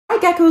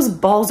gecko's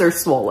balls are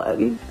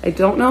swollen. I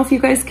don't know if you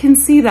guys can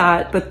see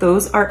that, but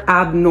those are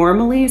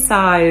abnormally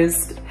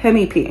sized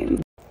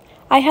hemipene.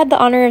 I had the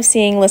honor of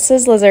seeing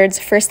Lissa's lizard's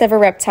first ever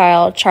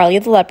reptile, Charlie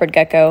the leopard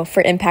gecko,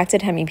 for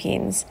impacted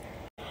hemipenes.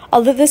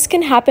 Although this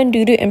can happen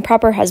due to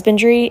improper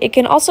husbandry, it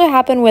can also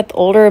happen with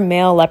older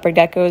male leopard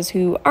geckos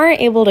who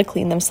aren't able to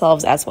clean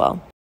themselves as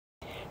well.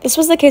 This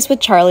was the case with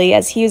Charlie,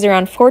 as he is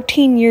around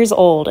 14 years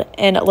old,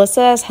 and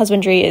Alyssa's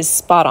husbandry is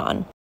spot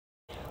on.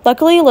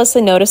 Luckily,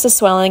 Alyssa noticed the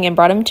swelling and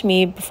brought him to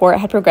me before it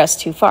had progressed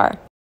too far.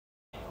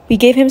 We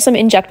gave him some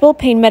injectable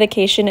pain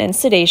medication and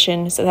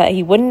sedation so that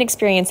he wouldn't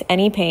experience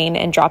any pain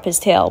and drop his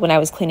tail when I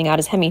was cleaning out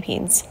his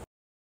hemipenes.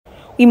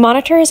 We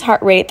monitor his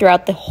heart rate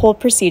throughout the whole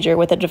procedure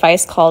with a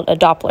device called a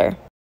Doppler.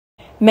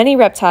 Many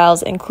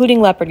reptiles,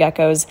 including leopard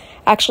geckos,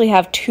 actually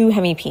have 2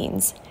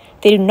 hemipenes.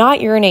 They do not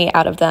urinate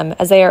out of them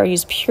as they are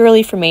used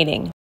purely for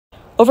mating.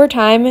 Over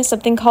time,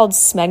 something called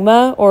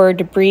smegma, or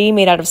debris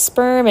made out of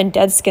sperm and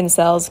dead skin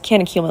cells,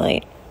 can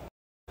accumulate.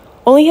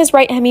 Only his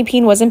right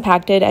hemipene was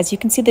impacted, as you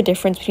can see the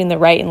difference between the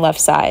right and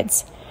left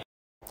sides.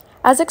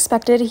 As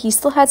expected, he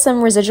still had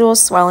some residual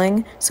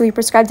swelling, so we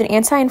prescribed an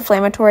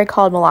anti-inflammatory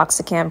called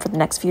meloxicam for the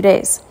next few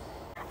days.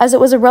 As it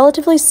was a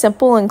relatively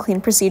simple and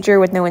clean procedure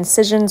with no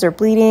incisions or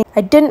bleeding,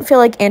 I didn't feel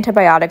like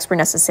antibiotics were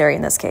necessary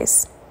in this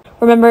case.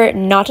 Remember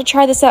not to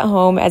try this at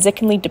home, as it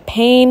can lead to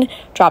pain,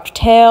 dropped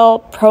tail,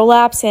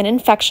 prolapse, and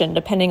infection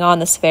depending on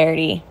the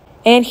severity.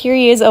 And here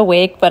he is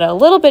awake but a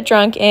little bit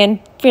drunk and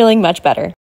feeling much better.